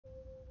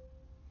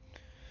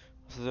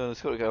nu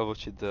ska jag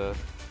ovočiť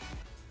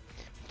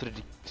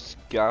vtedy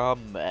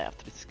skáme.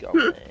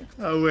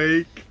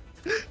 Awake.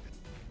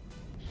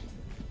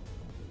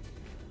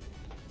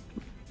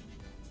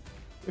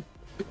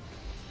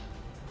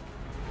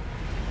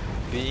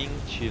 Being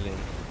chilling.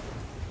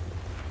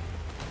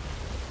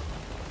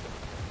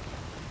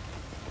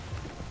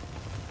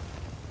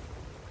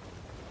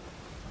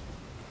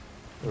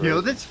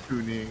 Yo, that's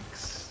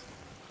Phoenix.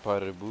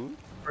 Fireball.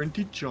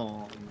 Sprinty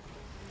John.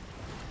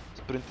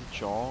 Sprinty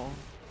John.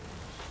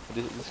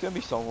 There's gonna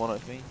be someone, I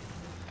think.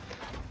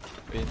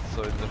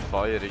 Inside the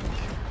firing.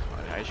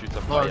 I shoot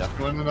some Lars, fire.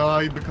 you wanna know how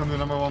you become the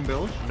 #1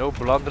 build? No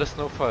blunders,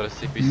 no fire,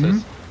 CP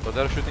says. But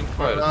they're shooting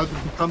fires. How to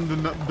become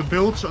the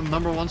builds on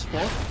 #1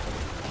 spot?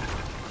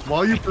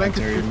 While you flank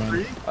it tier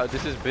 3?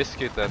 This is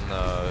Biscuit and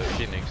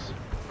Phoenix.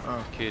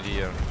 Oh.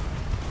 Kitty and...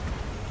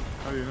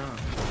 How do you know?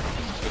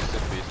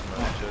 Recipes,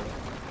 man.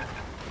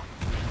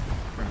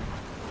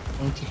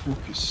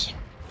 Anti-focus.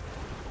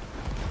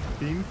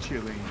 Being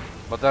chilling.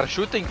 But they're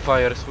shooting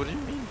fires, what do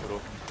you mean, bro?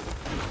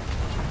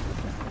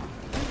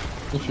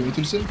 What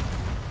do you say?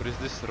 What is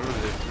this rule?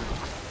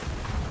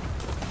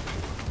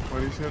 What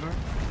do you say there?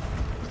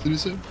 What did you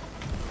say?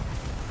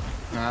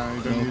 Nah,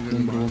 you don't need it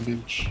anymore. #1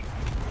 bitch.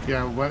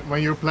 Yeah,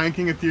 when you're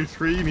planking a tier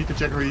 3, you need to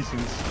check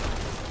reasons.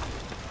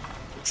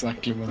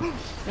 Exactly, man.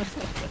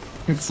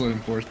 It's so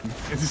important.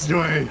 This is the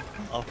way.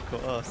 Of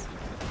course.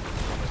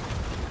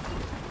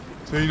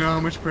 So you know how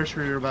much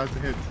pressure you're about to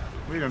hit.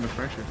 Wait under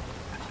pressure.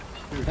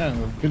 Dude. Yeah,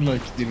 I've been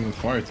like dealing with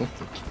fire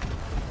tactic.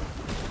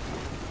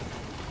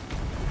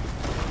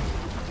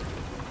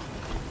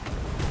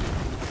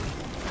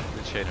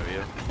 The chain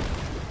wheel.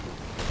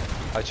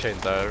 I chain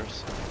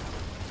tires.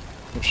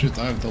 Oh shit,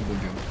 I have double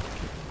gun.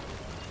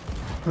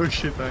 Oh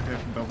shit, I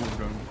have double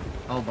gun.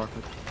 I'll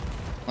bucket.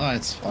 Ah,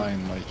 it's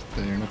fine, like,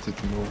 they're not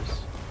hitting walls.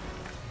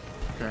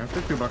 Okay, I'll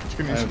take 2 buckets.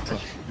 You I can use have some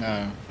tough.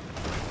 Yeah.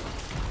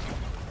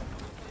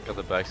 Got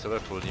the backstabber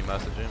full D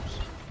Master James.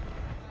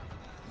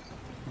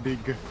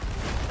 big.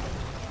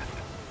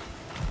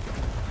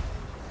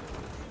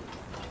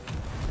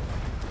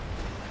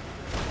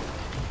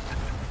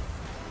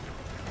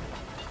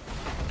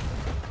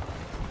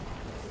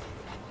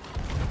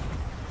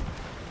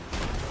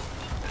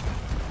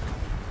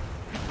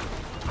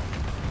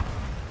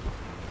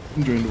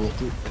 Enjoying the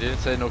water. I didn't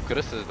say no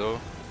curses though.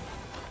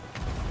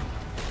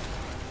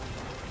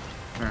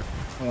 Yeah.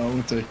 I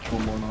want to take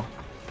one more now.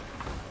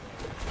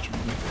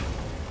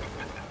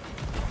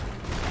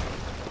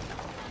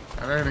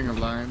 Adding a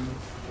line.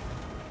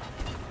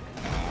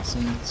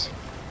 Sånt.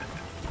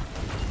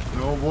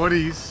 No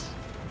bodies.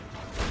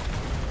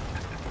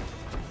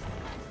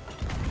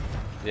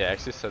 Yeah, I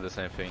actually said the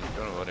same thing.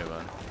 Don't worry,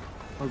 man.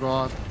 Oh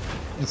god.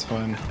 It's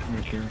fine,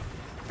 we're clear.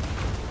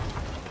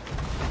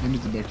 You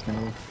need to back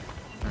now.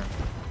 Yeah.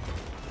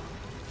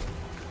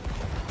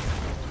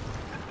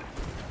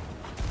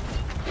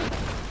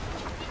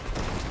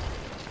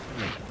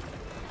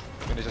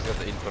 Can you just get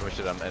the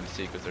information that I'm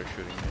MC because they're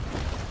shooting me?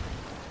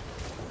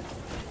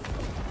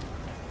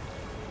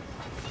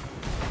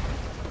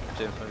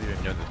 James, maybe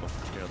you're new to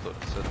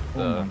set Oh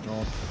my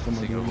god. Oh my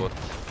single god. bot.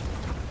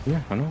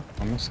 Yeah, I know.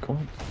 I'm a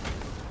squad.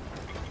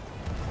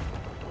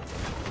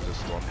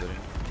 Just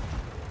wondering.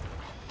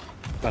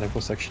 But it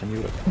was actually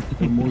Europe.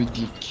 Moid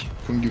geek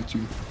from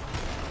YouTube.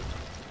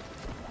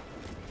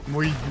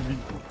 Muy good.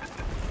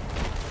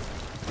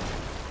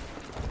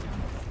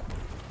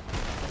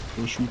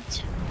 Go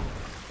shoot.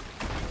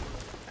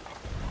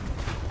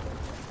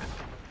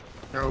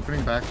 They're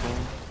opening back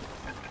hole.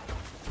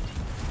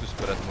 Just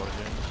spread more,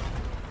 James.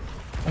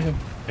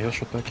 I have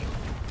shot back.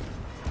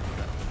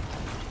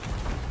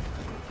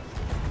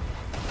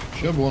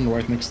 If you have one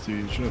right next to you,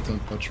 you should have done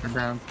touch. I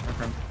can't.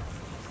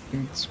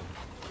 Thanks.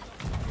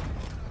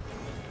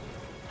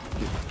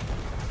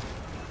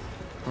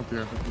 Not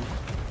yet.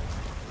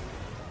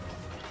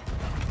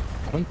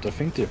 I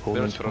think the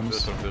opponent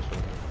comes. There's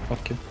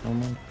Okay, no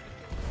man.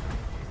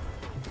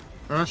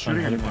 They're not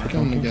shooting I'm anymore. I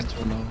can get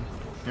one now.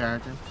 Yeah, I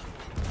can.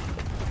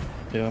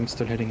 Yeah, I'm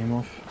still hitting him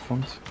off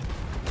front.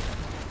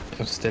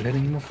 I'm still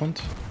hitting him off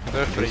front.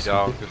 They're 3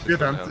 down.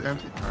 Get empty.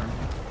 Empty.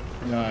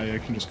 Yeah, I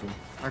can just go.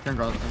 I can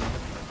go.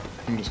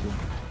 I can just go.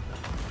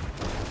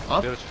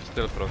 Up? They're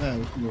still front. Yeah,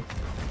 we can go. I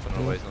don't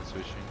know why he's not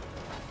switching.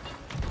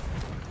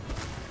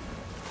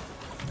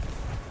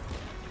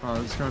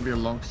 Oh, it's gonna be a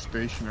long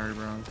stationary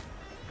round.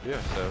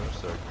 Yeah,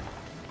 so.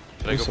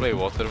 Should I go play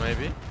water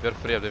maybe? They're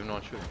 3 of them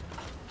not shooting.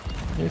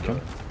 Yeah, you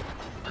can.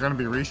 They're gonna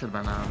be reset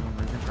by now.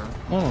 We can try.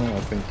 No,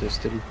 I think they're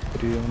still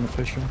pretty under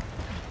pressure.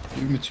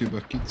 Give me 2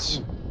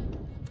 buckets.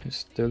 He's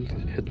still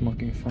hit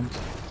marking in front.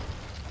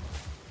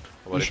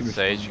 What should is be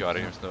Sage fine.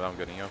 guarding him? No, I'm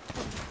getting up.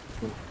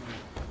 Go.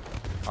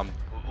 I'm...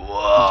 That's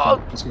What?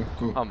 fine. Let's go.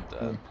 Go. I'm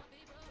dead.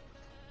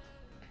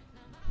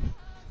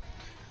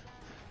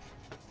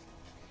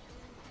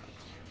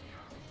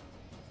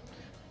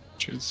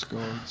 Chase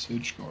guard,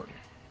 Sage guard.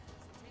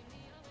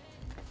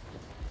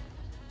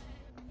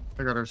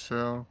 I got her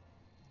cell.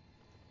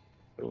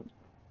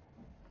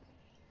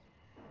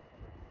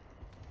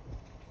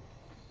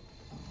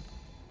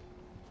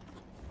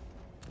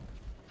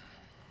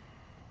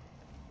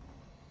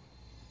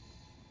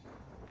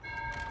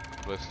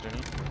 flex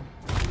training.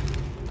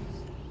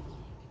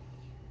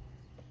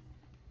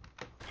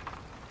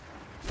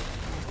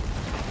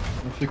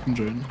 Jag fick en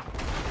join.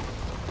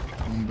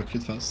 En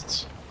bucket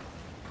fast.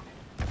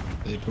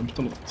 They pumped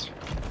a lot.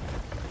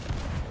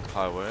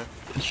 Highway.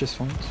 It's just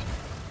found.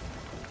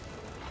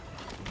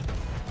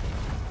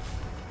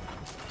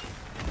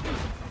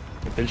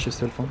 The bilge is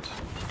still found.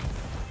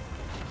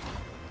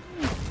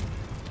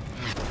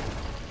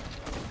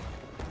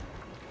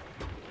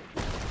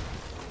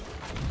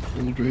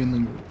 Full drain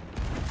and go.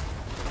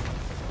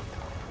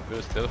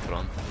 We're still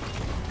front.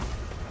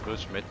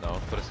 Push mid now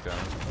for the scan.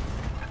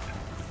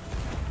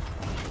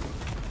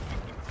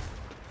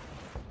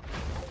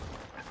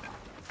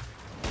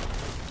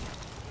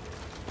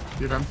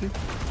 You're empty?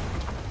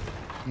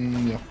 Yeah.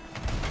 You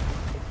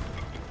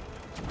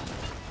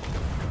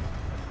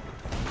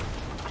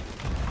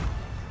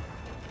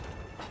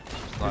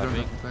don't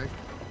Sniping. have to take.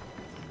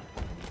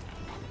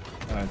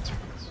 It's right.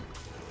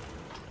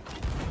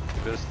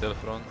 We're still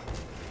front.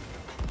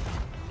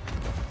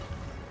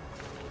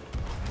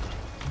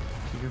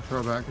 You can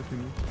throw back if you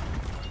need.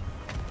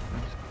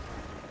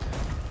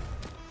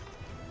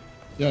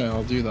 Yeah,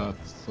 I'll do that.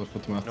 So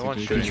automatically. No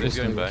one's You can shooting. He's just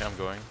going leave back. I'm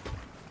going. it.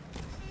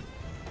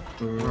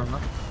 Run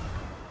up.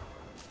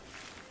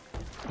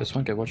 There's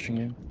one guy watching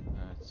you.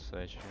 It's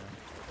Sage here.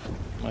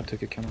 I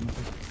took a cannon.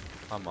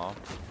 I'm out.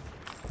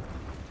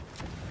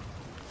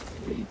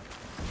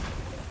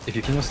 If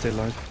you cannot stay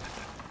alive,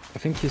 I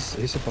think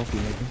he's above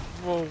you maybe.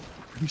 Whoa.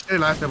 If you stay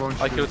alive, they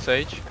won't I shoot. killed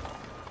Sage.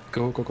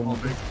 Go. Oh,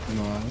 big.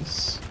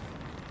 Nice.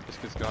 This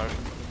kid's guard.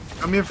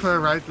 Come here for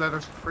right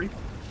ladders for free.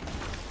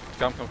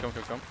 Come. I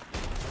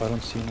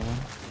don't see no one.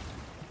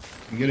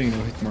 I'm getting no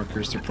hit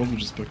markers. They're probably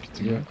just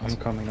bucketing. Yeah, out. I'm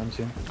coming, I'm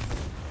here.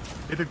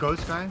 Hit a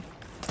ghost guy.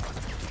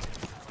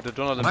 The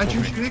Donald Might you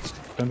and Phoenix?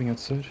 Jumping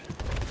outside.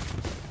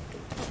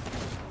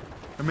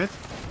 A mid.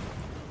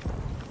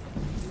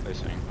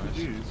 Facing. Nice.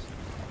 Jeez.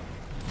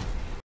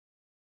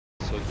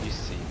 So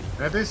easy.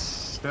 That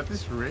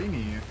is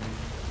rainy, I think.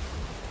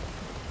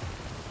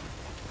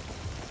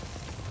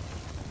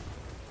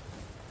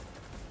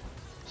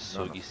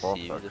 So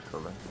easy. Yeah, I've it's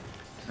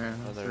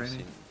never rainy.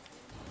 seen.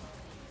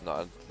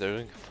 No, they're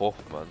doing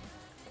fourth man.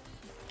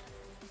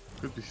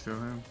 Could be still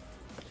him.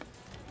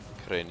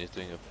 Crane is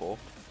doing a fourth.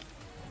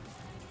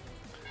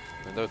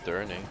 Without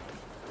turning.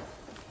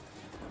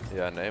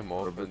 Yeah, name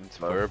off and it's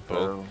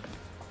purple.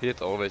 He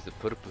hit always the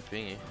purple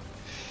thingy.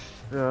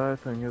 Yeah, I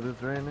think it is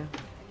raining.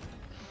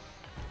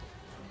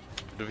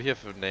 Do we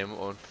have a name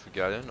on for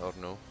Galleon or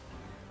no?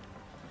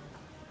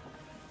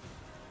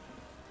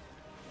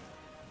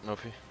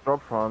 Nothing.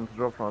 Drop front,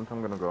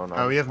 I'm gonna go now.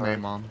 Oh, we have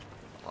name on.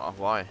 Ah,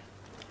 why?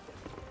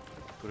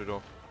 Put it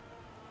off.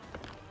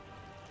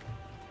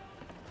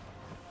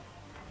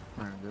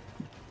 Alright, good.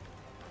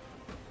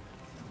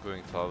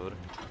 Going tower.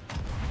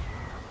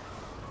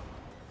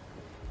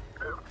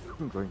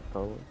 I'm going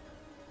tower.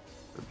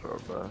 Good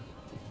job,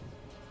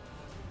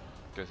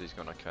 Guess he's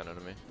gonna cannon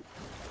me.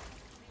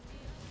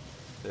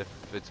 If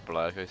it's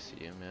black, I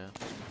see him, yeah.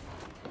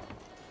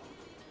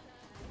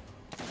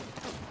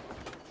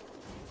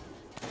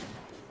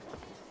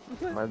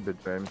 Might be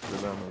James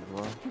with them as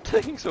well. I'm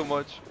taking so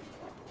much.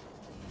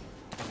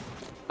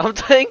 I'm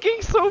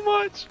tanking so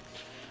much!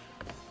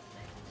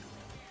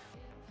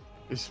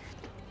 Is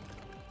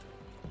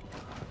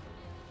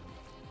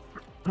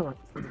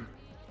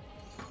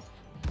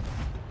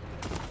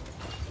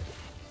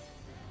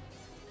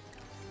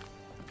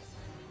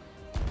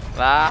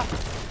Ah!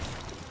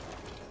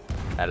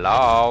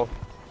 Hello!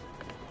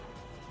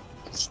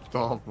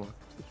 stop. Man.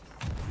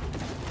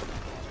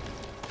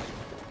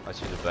 I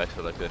see the back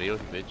so like a real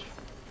bitch.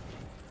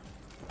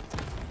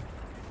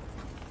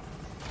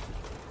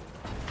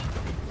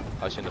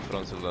 I see the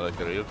front so like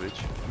a real bitch.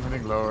 I'm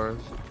hitting lowers.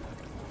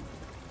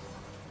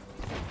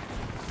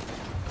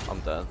 I'm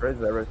dead.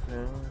 Raise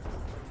everything.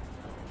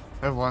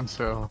 I have one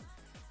still.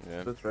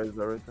 Yeah. Just raise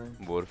everything.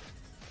 Worth.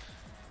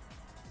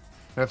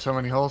 I have so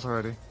many holes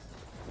already.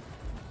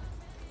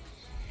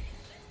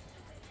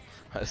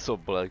 I saw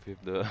black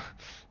with the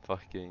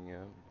fucking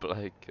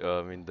black,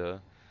 I mean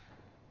the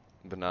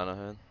banana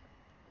head.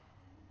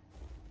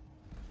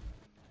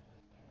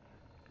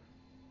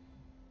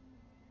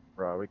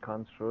 Right, we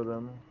can't shoot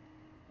them.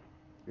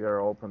 We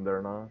are open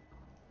there now.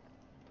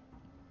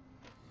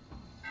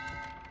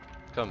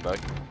 Come back.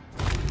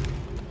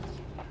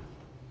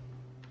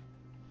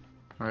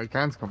 I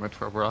can't commit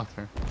for a broth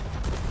here.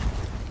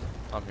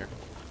 I'm here.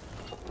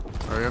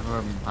 Oh, we have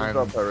Just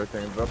island. drop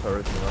everything.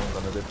 I'm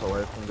gonna dip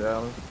away from the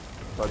island.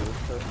 Bug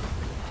this shit.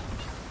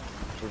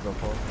 There's no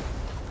fall.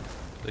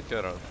 Take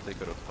care of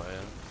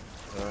fire.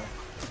 Yeah.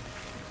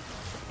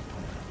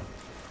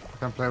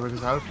 Can play with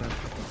his outfit.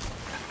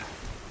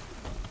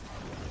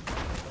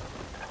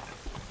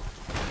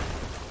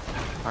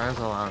 Fire's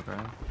all out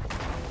there.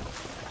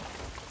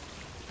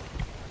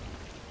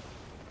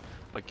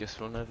 I guess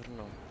we'll never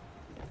know.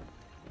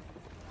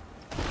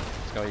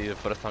 It's gonna be the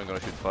first time I'm gonna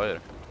shoot fire.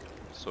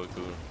 So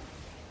cool.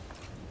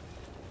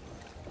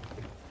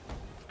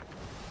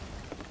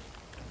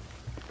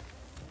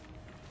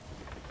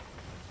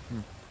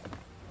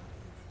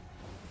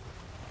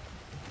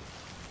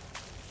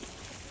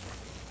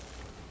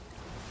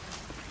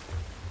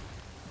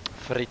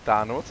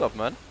 Fritano, what's up,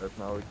 man? But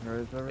now we can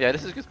raise everything. Yeah,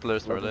 this is good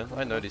players, Level Merlin.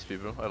 I know 25. these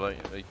people. I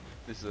like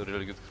this is a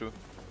really good crew.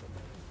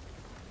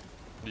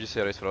 Did you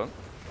see race front?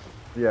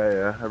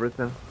 Yeah,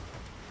 everything.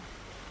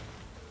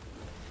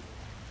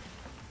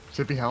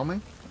 Chippy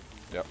helming?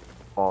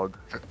 Fog.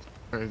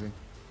 Crazy.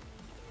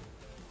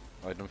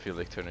 I don't feel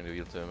like turning the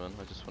wheel to him, man.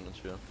 I just want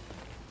to chill.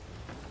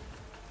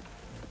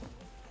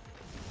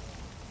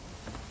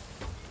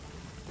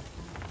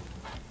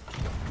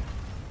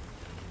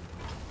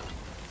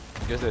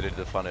 I guess they did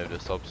the funny of the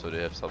subs, so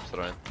they have subs,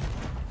 right?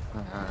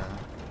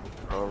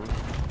 Probably.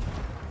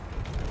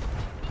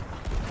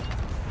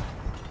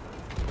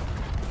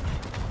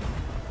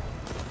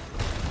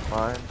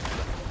 Fine.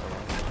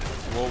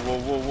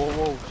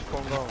 Whoa, just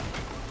calm down.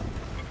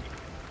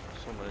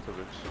 So many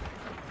topics.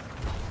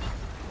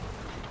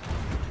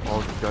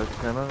 All these guys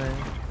cannoning.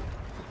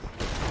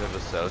 You have a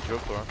cell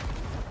drop or?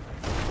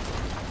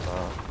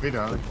 We The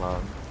don't.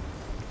 clown.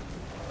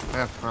 I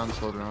have front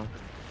sold around.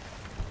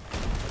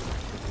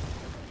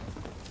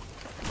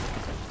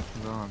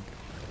 Gone.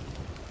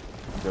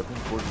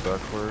 Getting pushed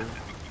backward.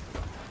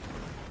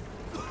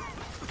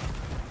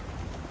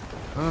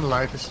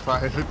 Light is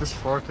 5, hit is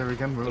 4, then we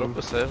can move. Drop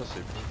a cell,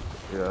 see.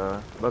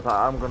 Yeah, but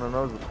I'm gonna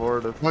know the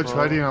port. Which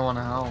way do you want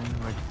to helm?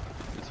 Like,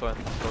 It's fine,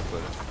 it's not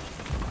better.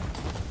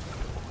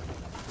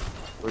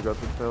 We got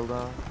the sail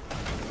down.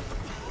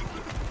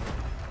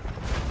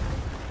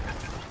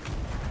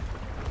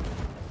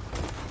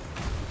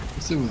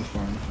 Let's deal with the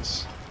foreign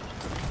office.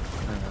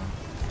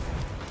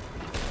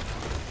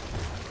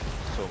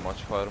 So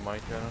much fire, my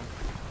cannon.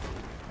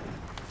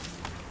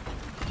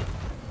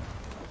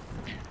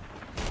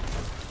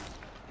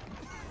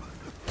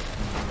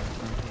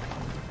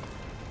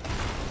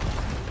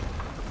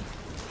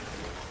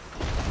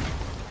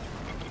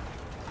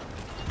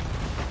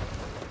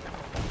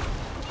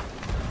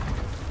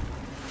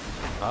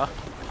 Huh?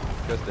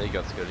 Because they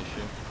got scary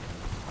shit.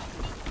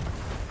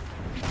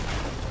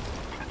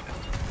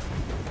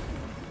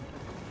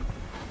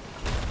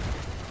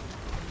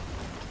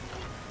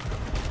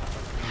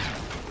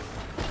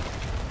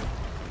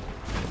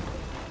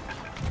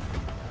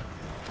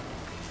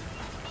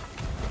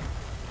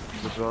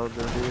 The draw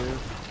there it is.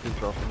 He's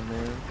dropping me.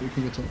 You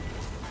can get top.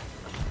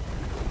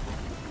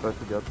 Try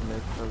to get the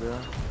mid still,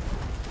 yeah.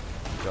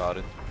 Got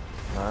it.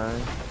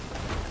 Nice.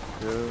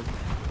 Good.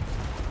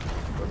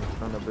 Let me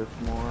spend a bit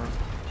more.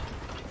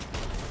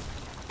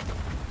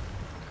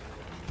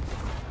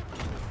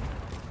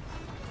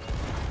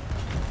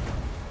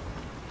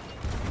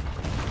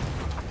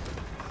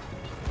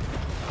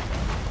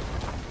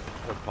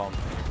 Pump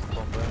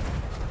back.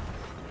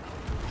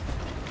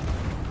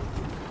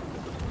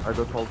 I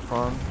got hold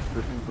front,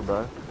 switching to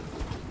back.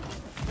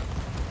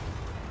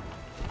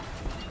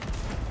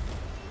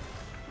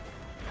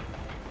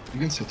 You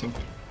can set up.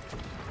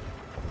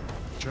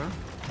 sure?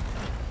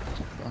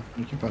 Yeah,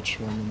 you can patch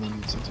one and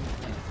then set up.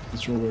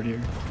 Let's roll right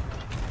here.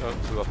 Oh,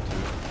 2 up 2.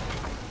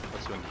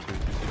 That's 1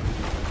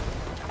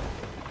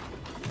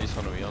 2. He's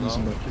on the wheel now. Use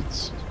some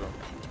buckets. Let's go.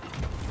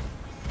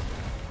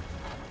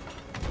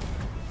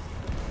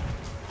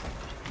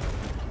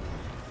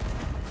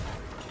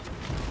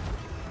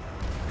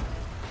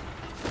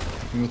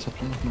 You go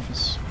top lane,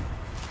 office.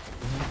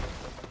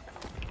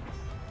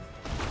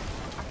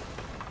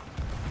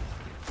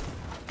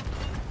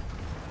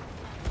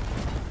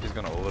 He's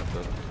gonna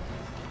overfill.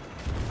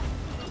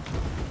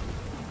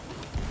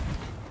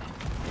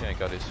 Can't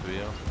got his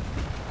wheel.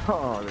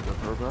 Oh, they got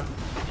her back.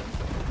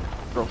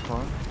 Drop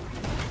front.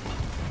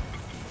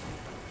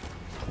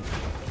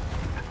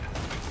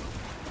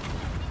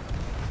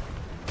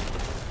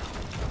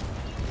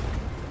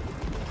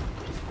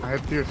 I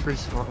hit tier 3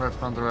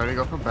 front already,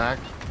 go for back.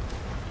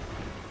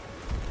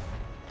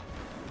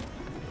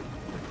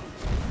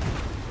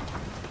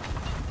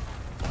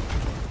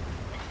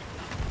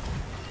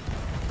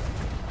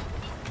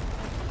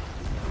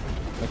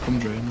 I come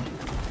drain.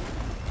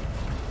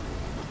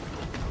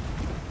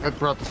 Hit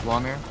brought this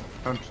one here.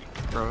 Don't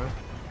throw it.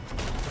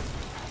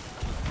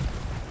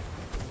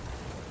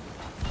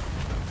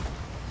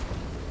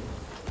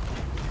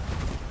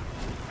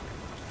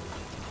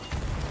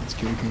 Let's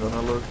go, you can I'm go.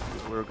 gonna look.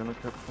 We're gonna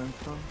catch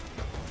Flintstone.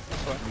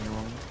 That's fine.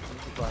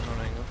 Keep flying on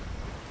angle.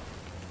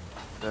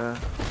 Yeah.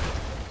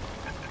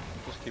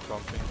 Just keep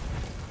pumping.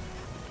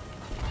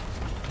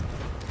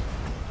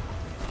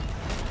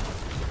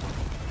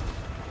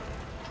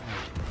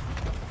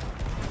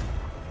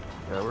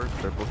 Yeah, we're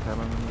triple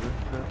cannon in this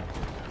shit.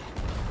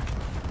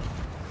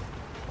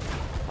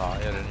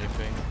 Higher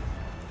anything.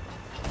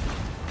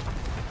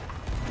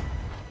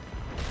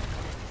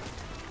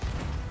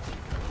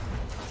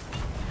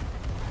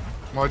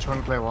 Moich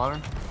wanna play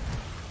water?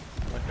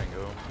 I can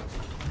go.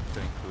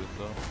 Getting food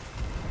though.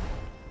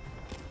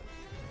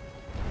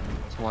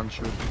 It's one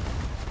shoot.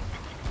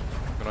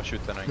 Gonna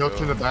shoot then and Go go.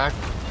 to the back.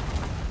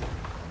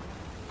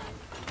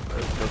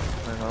 Let's just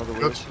hang out the way.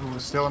 Goats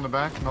still in the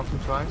back, not too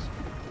twice.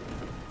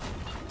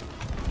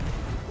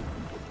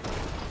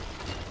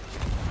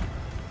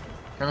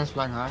 Cannon's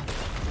flying high.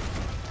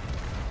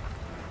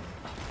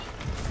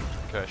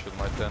 Okay, I shoot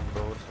my 10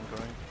 bullets and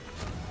going.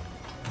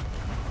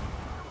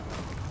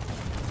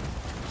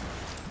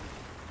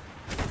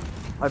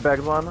 I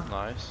bagged one.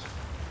 Nice.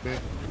 Okay.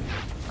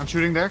 I'm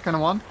shooting there,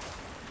 cannon 1.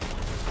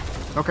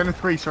 No, cannon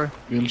 3, sorry.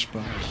 Wheels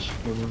back.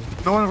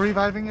 No one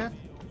reviving yet?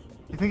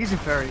 You think he's in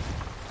ferry?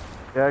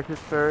 Yeah, he's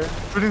ferry.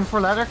 Shooting for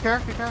ladder,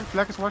 care?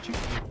 Black is watching.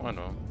 I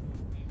know.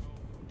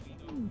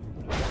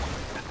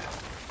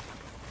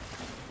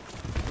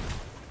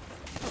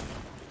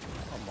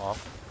 I'm off.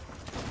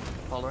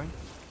 Following.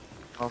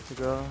 Off to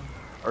go.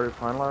 Are you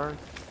fine, Lars?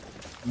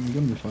 I'm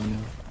gonna be fine, yeah.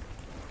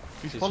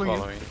 He's He's following you.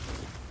 following.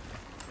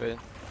 Wait.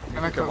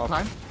 Can I come up?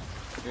 climb?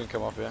 You can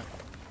come up, yeah.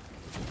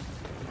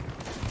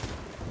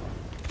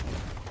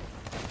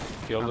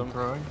 Killed I'm him.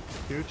 throwing.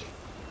 Huge.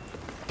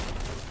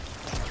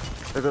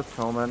 There's just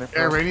so many.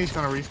 Yeah, Rainy's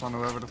gonna respawn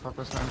whoever the fuck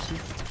was the MC.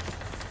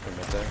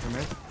 Commit there.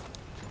 Commit.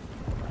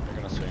 We're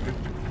gonna swing.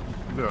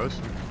 Those.